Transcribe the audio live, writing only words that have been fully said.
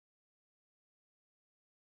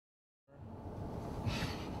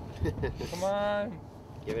Come on.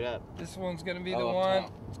 Give it up. This one's gonna be the one.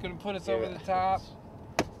 Top. It's gonna put us over the top.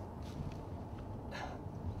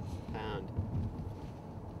 Pound.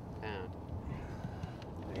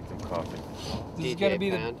 I need some coffee. This is DJ gonna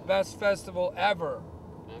be Pound. the best festival ever.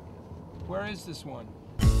 Okay. Where is this one?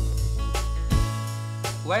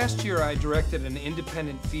 Last year, I directed an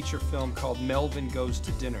independent feature film called Melvin Goes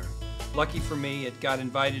to Dinner. Lucky for me, it got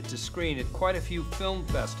invited to screen at quite a few film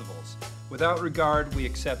festivals. Without regard, we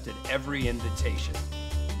accepted every invitation.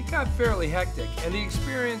 It got fairly hectic, and the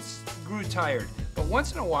experience grew tired. But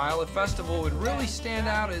once in a while, a festival would really stand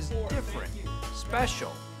out as different,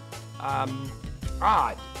 special,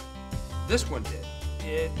 odd. This one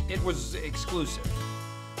did. It was exclusive,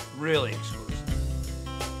 really exclusive.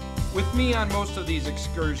 With me on most of these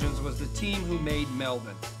excursions was the team who made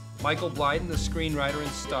Melvin. Michael Blyden, the screenwriter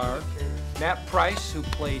and star, Matt Price, who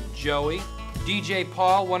played Joey, DJ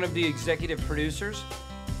Paul, one of the executive producers,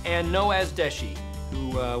 and Noaz Deshi,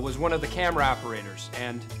 who was one of the camera operators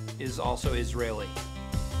and is also Israeli.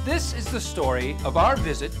 This is the story of our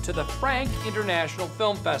visit to the Frank International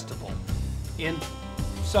Film Festival in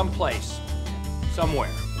some place, somewhere.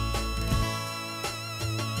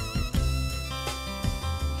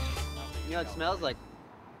 You know, it smells like.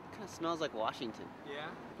 It kind of smells like Washington. Yeah?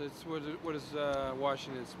 What does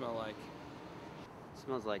Washington smell like? It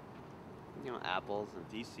smells like, you know, apples and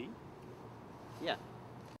DC? Yeah.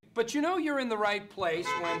 But you know you're in the right place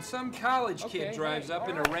when some college kid drives up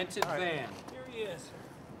in a rented van. Here he is.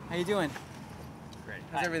 How you doing? Great.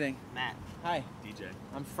 How's everything? Matt. Hi. DJ.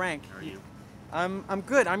 I'm Frank. How are you? I'm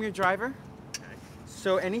good. I'm your driver. Okay.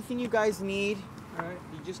 So anything you guys need, All right.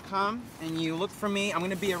 you just come and you look for me. I'm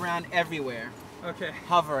gonna be around everywhere, Okay.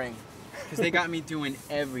 hovering, because they got me doing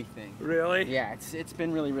everything. Really? Yeah, it's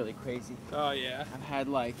been really, really crazy. Oh, yeah. I've had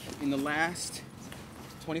like, in the last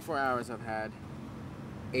 24 hours, I've had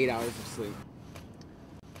 8 hours of sleep.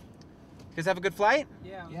 You guys have a good flight?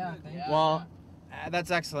 Yeah. Well,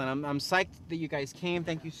 that's excellent. I'm psyched that you guys came.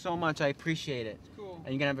 Thank you so much. I appreciate it. Cool.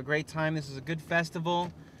 And you're gonna have a great time. This is a good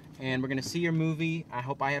festival, and we're gonna see your movie. I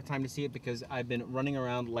hope I have time to see it because I've been running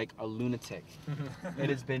around like a lunatic. It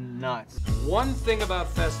has been nuts. One thing about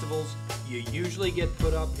festivals, you usually get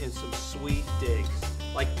put up in some sweet digs.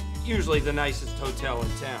 Like, usually the nicest hotel in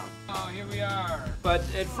town. Oh, here we are. But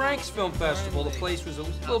at Frank's Film Festival, the place was a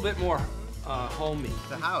little bit more homey.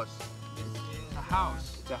 It's a house. A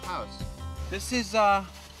house. It's a house.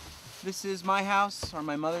 This is my house or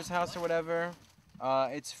my mother's house or whatever.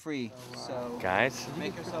 It's free. So Guys,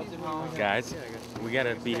 make yourselves at home. guys, we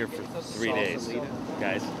gotta be here for 3 days.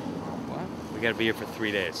 Guys, What? we gotta be here for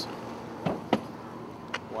 3 days.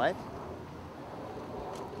 What?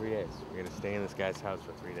 3 days. We're gonna stay in this guy's house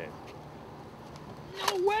for 3 days.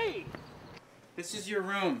 No way! This is your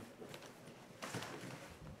room.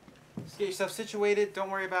 Just get yourself situated. Don't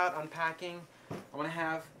worry about unpacking. I want to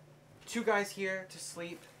have 2 guys here to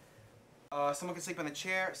sleep. Someone can sleep on the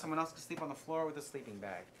chair. Someone else can sleep on the floor with a sleeping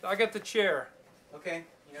bag. I got the chair. Okay.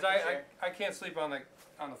 You 'Cause got the chair? I can't sleep on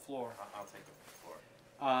the floor. I'll take the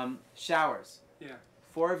floor. Showers. Yeah.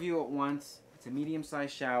 4 of you at once. It's a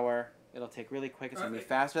medium-sized shower. It'll take really quick. It's gonna be Right.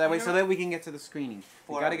 faster that way, You so know- that we can get to the screening. We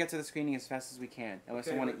 4 gotta hours. get to the screening as fast as we can, unless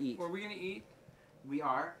we want to eat. Are we gonna eat? We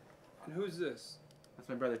are. And who's this? That's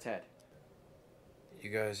my brother Ted. You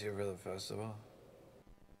guys here for the festival?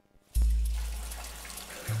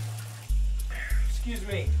 Excuse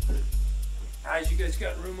me. Guys, you guys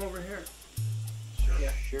got room over here? Sure.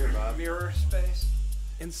 Yeah. Sure, Bob. Mirror space.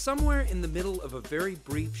 And somewhere in the middle of a very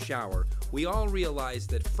brief shower, we all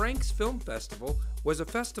realized that Frank's Film Festival was a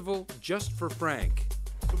festival just for Frank.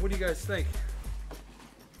 So what do you guys think?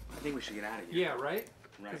 I think we should get out of here. Yeah, right?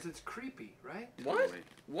 Right. Because it's creepy, right? What?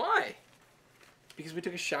 Why? Because we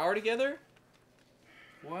took a shower together?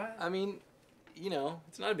 What? I mean, you know,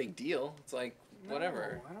 it's not a big deal. It's like,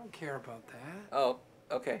 whatever. No, I don't care about that. Oh,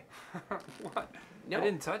 okay. What? No. I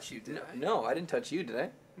didn't touch you, did I? No, I didn't touch you, did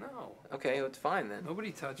I? No. Okay, well, it's fine then.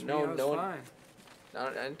 Nobody touched No, me. I was no one- fine. No,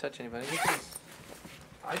 I didn't touch anybody.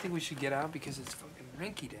 I think we should get out because it's fucking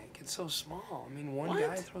rinky-dink. It's so small. I mean, one What?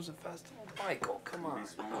 guy throws a festival. Michael, come on.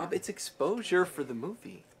 Bob, it's exposure for the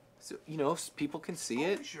movie. So, you know, people can see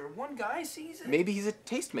it. Sure, one guy sees it. Maybe he's a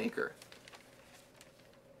tastemaker.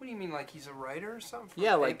 What do you mean, like he's a writer or something? for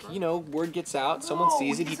Yeah, a like, paper? you know, word gets out, someone No,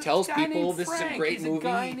 sees it, he he's a tells guy people named this is a Frank. great He's movie,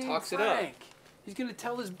 guy he named talks it up. Frank. He's gonna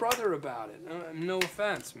tell his brother about it. No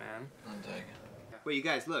offense, man. I'm taking. Wait, you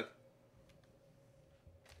guys, look.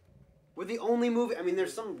 We're the only movie. I mean,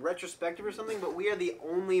 there's some retrospective or something, but we are the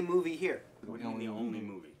only movie here. We're the only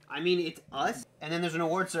movie. I mean, it's us, and then there's an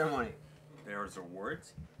award ceremony. There's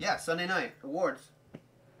awards? Yeah, Sunday night awards.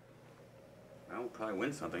 Well, we'll probably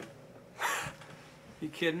win something. You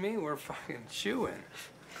kidding me? We're fucking chewing.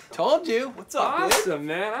 Told you. What's up, Awesome,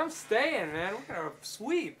 man. I'm staying, man. We're gonna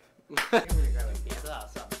sweep.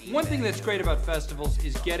 One thing that's great about festivals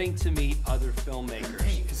is getting to meet other filmmakers.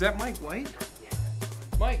 Hey, is that Mike White?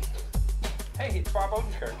 Mike. Hey, it's Bob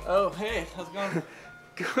Odenkirk. Oh, hey. How's it going?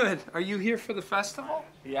 Good. Are you here for the festival?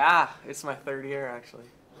 Yeah, it's my 3rd year, actually.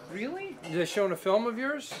 Really? They're showing a film of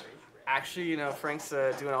yours? Actually, you know, Frank's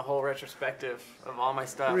doing a whole retrospective of all my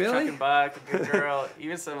stuff. Really? Chuck and Buck, The Good Girl,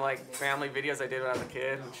 even some, like, family videos I did when I was a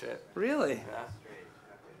kid and shit. Really? Yeah.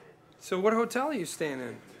 So what hotel are you staying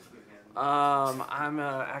in? I'm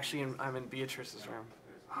I'm in Beatrice's room.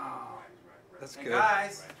 Oh, that's Hey good.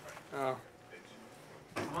 guys, Oh.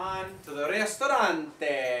 come on to the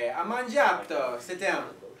ristorante. Ha mangiato. Sit down.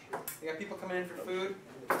 We got people coming in for food.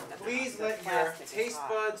 Please let your taste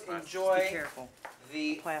buds enjoy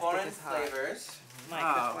the foreign flavors.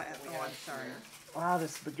 Wow. Wow,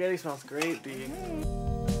 this spaghetti smells great, dude.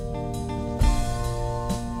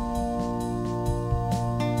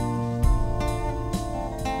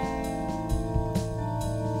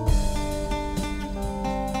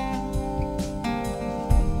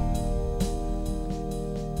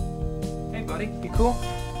 Hey, buddy. You cool?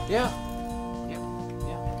 Yeah.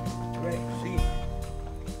 Great. See.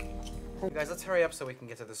 You guys, let's hurry up so we can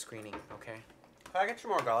get to the screening, okay? Can I get you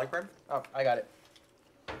more garlic bread? Oh, I got it.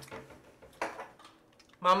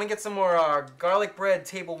 Mom, let me get some more garlic bread,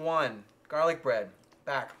 table 1. Garlic bread.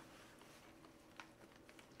 Back.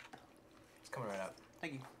 It's coming right up.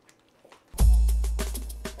 Thank you.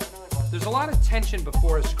 There's a lot of tension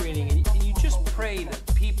before a screening, and you just pray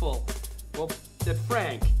that people, well, that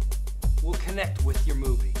Frank will connect with your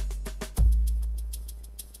movie.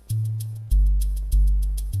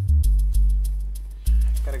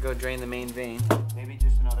 Gotta go drain the main vein. Maybe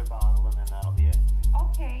just another bottle and then that'll be it.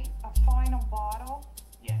 Okay, a final bottle.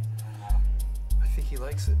 Yeah, that'll be it. I think he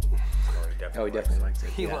likes it. Oh, he definitely likes it.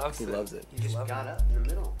 He Yeah, loves he it. loves it. He loves Got it. up in the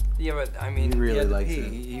middle. Yeah, but I mean, He really had to likes pee.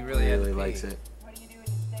 it. He really had to pee. likes it. What do you do when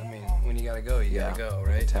you stay I mean, at home? when you gotta go, you Yeah. gotta go,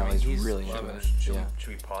 right? Tell I mean, he's he's really loving into it. it. Yeah. Should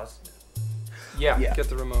we pause? Yeah, Yeah. get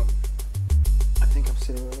the remote. I think I'm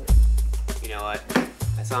sitting with it. You know what?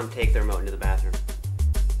 I saw him take the remote into the bathroom.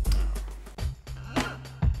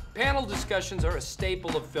 Panel discussions are a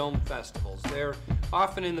staple of film festivals. They're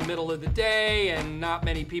often in the middle of the day and not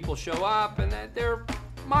many people show up, and they're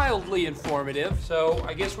mildly informative. So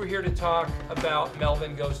I guess we're here to talk about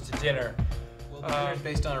Melvin Goes to Dinner. Well, the dinner is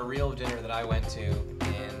based on a real dinner that I went to,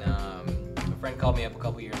 and a friend called me up a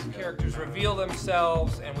couple years ago. Characters reveal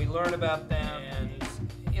themselves and we learn about them, and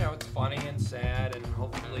you know, it's funny and sad and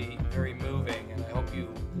hopefully very moving, and I hope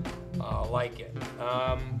you like it.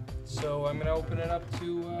 So I'm gonna open it up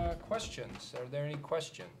to questions. Are there any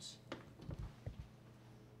questions?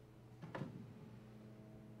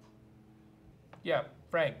 Yeah,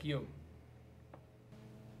 Frank, you.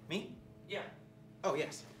 Me? Yeah. Oh,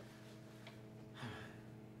 yes.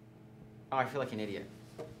 Oh, I feel like an idiot.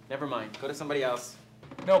 Never mind. Go to somebody else.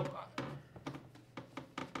 No,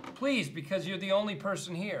 please, because you're the only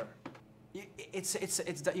person here. It's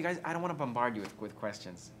you guys, I don't want to bombard you with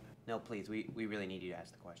questions. No, please. We really need you to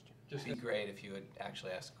ask the question. It'd be great if you would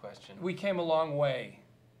actually ask a question. We came a long way.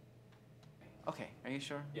 Okay, are you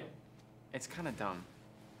sure? Yeah, It's kind of dumb.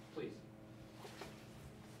 please.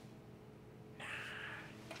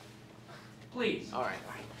 Please. All right.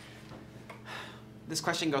 This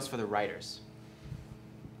question goes for the writers.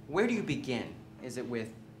 Where do you begin? Is it with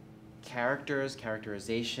characters,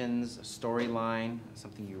 characterizations, a storyline,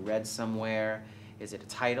 something you read somewhere? Is it a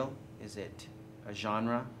title? Is it a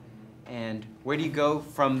genre? And where do you go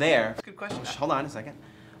from there? That's a good question. Hold on a second.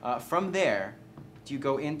 From there, do you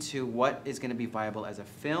go into what is going to be viable as a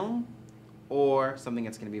film or something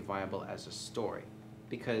that's going to be viable as a story?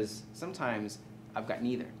 Because sometimes I've got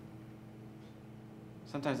neither.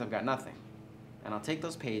 Sometimes I've got nothing. And I'll take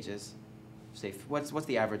those pages, say, what's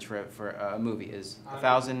the average for a movie is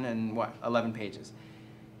 1,011 pages.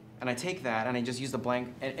 And I take that and I just use the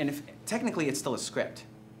blank, and if technically it's still a script,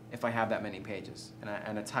 if I have that many pages,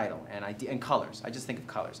 and a title, and colors. I just think of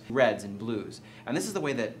colors, reds and blues. And this is the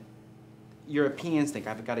way that Europeans think.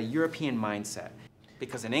 I've got a European mindset.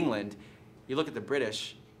 Because in England, you look at the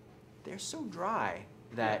British, they're so dry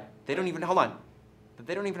that they don't even, hold on, that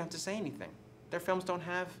they don't even have to say anything. Their films don't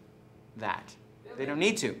have that. They don't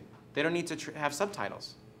need to. They don't need to have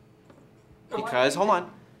subtitles. Because, hold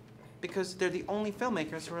on, because they're the only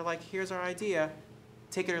filmmakers who are like, here's our idea,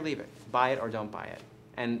 take it or leave it. Buy it or don't buy it.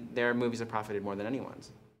 And their movies have profited more than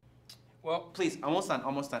anyone's. Well, Please, almost done,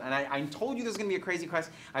 almost done. And I told you this was gonna be a crazy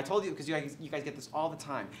question. I told you, because you guys get this all the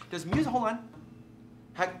time. Does music, hold on.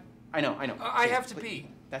 I know. I Please, have to please. pee.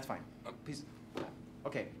 That's fine. Please.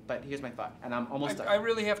 Okay, but here's my thought, and I'm almost done. I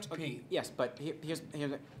really have to pee. Yes, but here's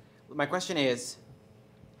my question is,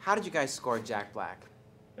 how did you guys score Jack Black?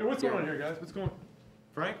 Hey, what's going on here, guys? What's going on?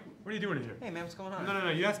 Frank, what are you doing in here? Hey, man, what's going on? No,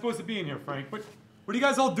 you're not supposed to be in here, Frank. What are you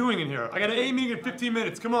guys all doing in here? I got an A meeting in 15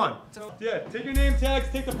 minutes. Come on. Yeah, take your name tags,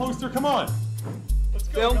 take the poster. Come on. Let's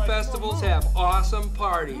go, Film guys. festivals have awesome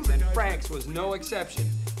parties, and Frank's was no exception.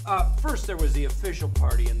 First, there was the official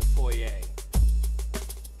party in the foyer.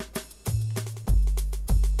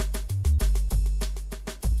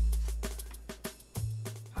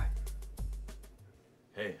 Hi.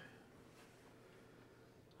 Hey.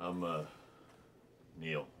 I'm,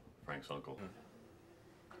 Neil, Frank's uncle.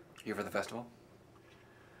 Here for the festival?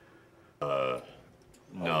 No,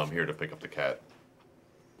 I'm here to pick up the cat.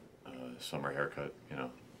 Summer haircut, you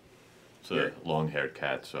know. It's a long-haired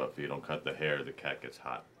cat, so if you don't cut the hair, the cat gets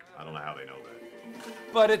hot. I don't know how they know that.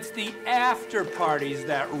 But it's the after parties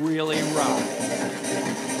that really rock.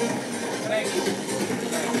 Thank you.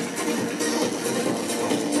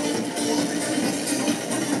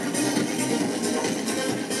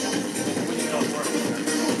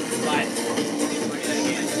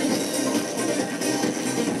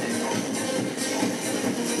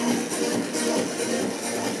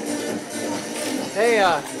 Hey,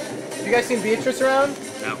 you guys seen Beatrice around?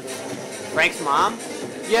 No. Frank's mom?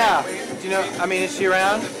 Yeah. Do you know, I mean, is she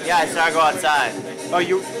around? Yeah, I saw her go outside. Oh,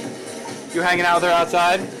 you hanging out with her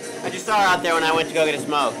outside? I just saw her out there when I went to go get a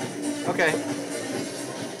smoke. Okay.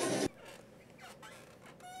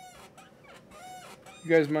 You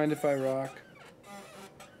guys mind if I rock?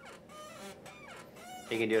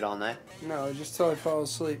 You can do it all night? No, just till I fall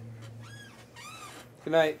asleep.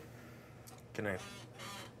 Good night. Good night.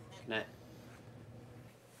 Good night.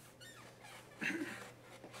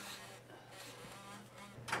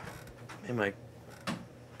 Hey, Mike.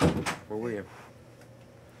 Where were you?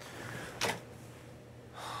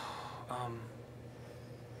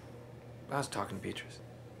 I was talking to Beatrice.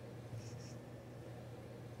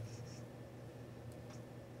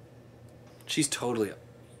 She's totally,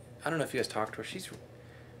 I don't know if you guys talked to her. She's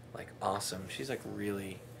like awesome. She's like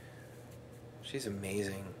really, she's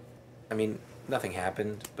amazing. I mean, nothing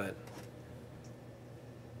happened, but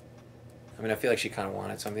I mean, I feel like she kind of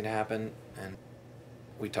wanted something to happen, and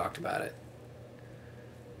we talked about it.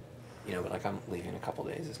 You know, but like I'm leaving in a couple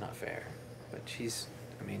days. It's not fair. But she's,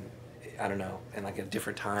 I mean, I don't know, in like a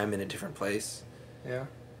different time in a different place. Yeah?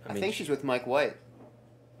 I think she's with Mike White.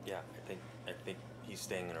 Yeah, I think he's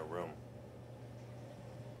staying in a room.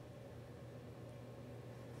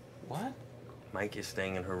 What? Mike is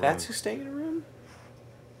staying in her room. That's who's staying in a room?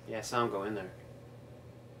 Yeah, I saw him go in there.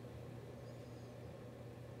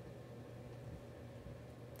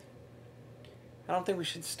 I don't think we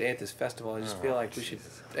should stay at this festival. I just feel like we should.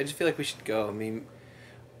 I just feel like we should go. I mean,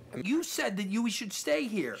 You said that we should stay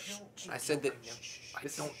here. I said that. I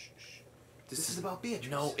don't. This is about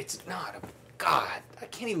Beatrice. No, it's not. God, I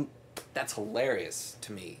can't even. That's hilarious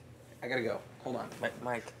to me. I gotta go. Hold on.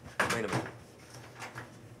 Mike, wait a minute.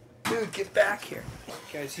 Dude, get back here.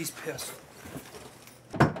 Guys, he's pissed.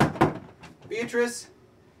 Beatrice,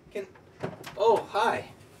 can. Oh, hi.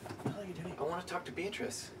 What are you doing? I want to talk to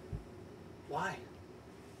Beatrice. Why?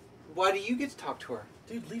 Why do you get to talk to her?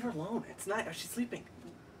 Dude, leave her alone. It's night. She's sleeping.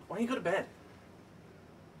 Why don't you go to bed?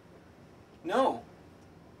 No.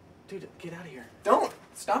 Dude, get out of here. Don't.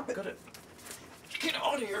 Stop it. Go to... Get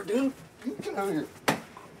out of here, dude. Get out of here.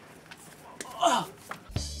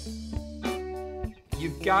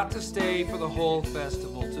 You've got to stay for the whole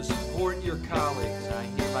festival to support your colleagues. I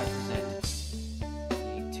hereby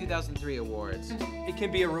present the 2003 awards. It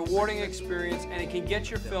can be a rewarding experience, and it can get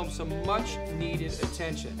your film some much needed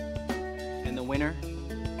attention. And the winner,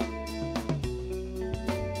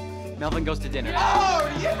 Melvin Goes to Dinner.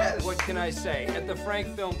 Oh, yes! What can I say? At the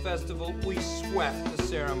Frank Film Festival, we swept the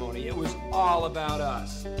ceremony. It was all about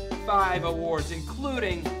us. 5 awards,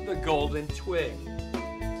 including the Golden Twig,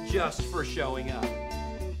 just for showing up.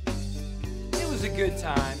 It was a good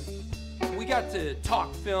time. We got to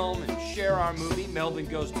talk film and share our movie, Melvin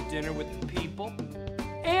Goes to Dinner, with the people.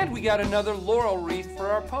 And we got another laurel wreath for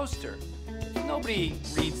our poster. Nobody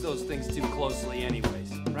reads those things too closely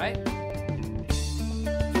anyways, right?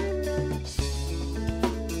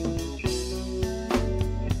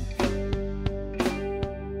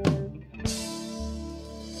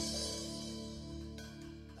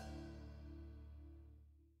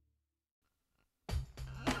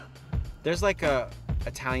 There's like a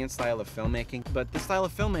Italian style of filmmaking, but this style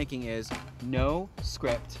of filmmaking is no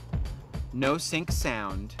script, no sync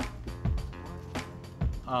sound,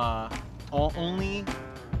 only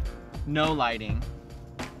no lighting,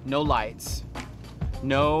 no lights,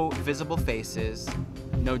 no visible faces,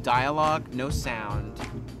 no dialogue, no sound,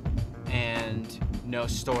 and no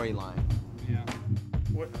storyline. Yeah.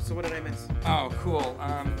 So what did I miss? Oh, cool.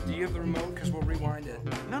 Do you have the remote? Because we'll rewind it.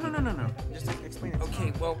 No. Just explain it.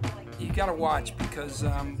 Okay, well, you gotta watch because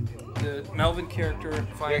the Melvin character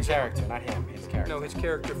finds Your character, not him. His character. No, his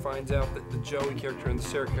character finds out that the Joey character and the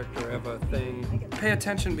Sarah character have a thing. Pay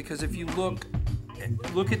attention because if you look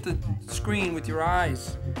at the screen with your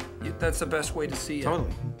eyes, that's the best way to see it.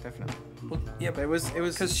 Totally, definitely. Well, yeah, but it was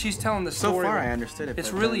because she's telling the so story. far I understood it.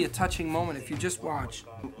 It's really a touching moment if you just watch.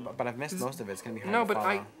 But I've missed most of it. It's gonna be hard No, to but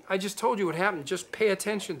follow. I just told you what happened. Just pay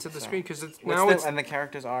attention to the screen because and the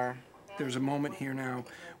characters are. There's a moment here now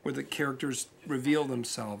where the characters reveal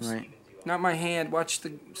themselves. Right. Not my hand. Watch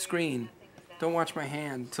the screen. Don't watch my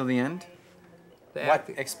hand. Till the end. What?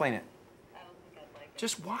 Explain it.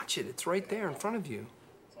 Just watch it. It's right there in front of you.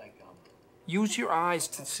 Use your eyes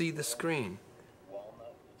to see the screen.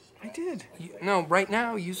 I did. No, right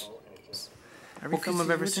now use. Every film I've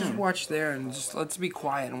ever let's seen. just watch there and just let's be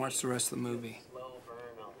quiet and watch the rest of the movie.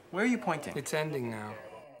 Where are you pointing? It's ending now.